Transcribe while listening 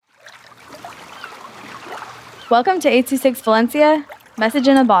Welcome to 826 Valencia, message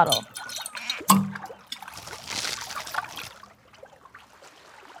in a bottle.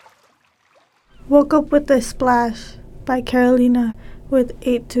 Woke Up with a Splash by Carolina with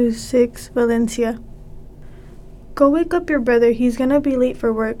 826 Valencia. Go wake up your brother, he's gonna be late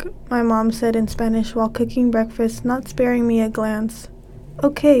for work, my mom said in Spanish while cooking breakfast, not sparing me a glance.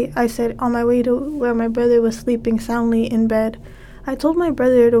 Okay, I said on my way to where my brother was sleeping soundly in bed. I told my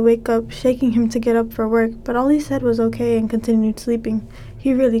brother to wake up, shaking him to get up for work, but all he said was okay and continued sleeping.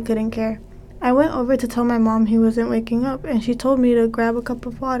 He really couldn't care. I went over to tell my mom he wasn't waking up, and she told me to grab a cup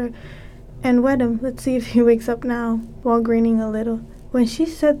of water and wet him. Let's see if he wakes up now, while grinning a little. When she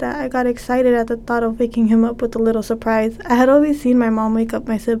said that, I got excited at the thought of waking him up with a little surprise. I had always seen my mom wake up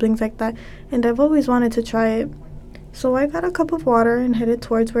my siblings like that, and I've always wanted to try it. So I got a cup of water and headed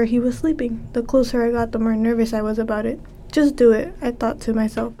towards where he was sleeping. The closer I got, the more nervous I was about it. Just do it, I thought to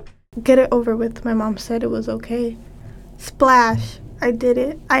myself. Get it over with, my mom said it was okay. Splash! I did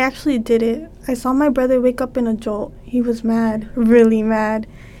it. I actually did it. I saw my brother wake up in a jolt. He was mad, really mad.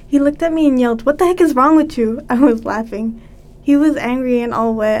 He looked at me and yelled, "What the heck is wrong with you?" I was laughing. He was angry and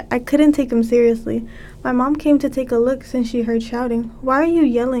all wet. I couldn't take him seriously. My mom came to take a look since she heard shouting. "Why are you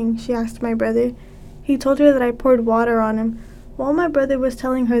yelling?" she asked my brother. He told her that I poured water on him. While my brother was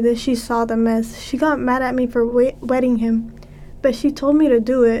telling her this, she saw the mess. She got mad at me for wetting him, but she told me to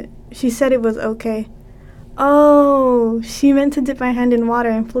do it. She said it was okay. Oh, she meant to dip my hand in water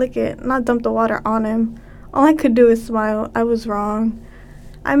and flick it, not dump the water on him. All I could do is smile. I was wrong.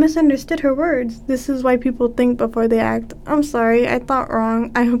 I misunderstood her words. This is why people think before they act. I'm sorry, I thought wrong.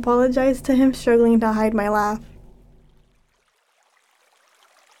 I apologized to him, struggling to hide my laugh.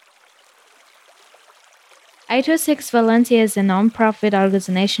 826 Valencia is a non-profit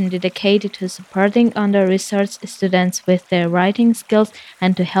organization dedicated to supporting under-researched students with their writing skills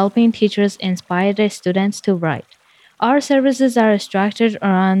and to helping teachers inspire their students to write. Our services are structured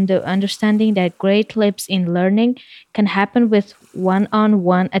around the understanding that great leaps in learning can happen with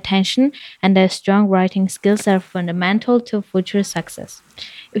one-on-one attention and that strong writing skills are fundamental to future success.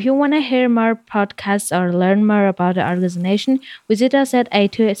 If you want to hear more podcasts or learn more about the organization, visit us at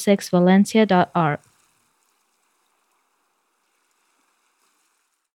 826valencia.org.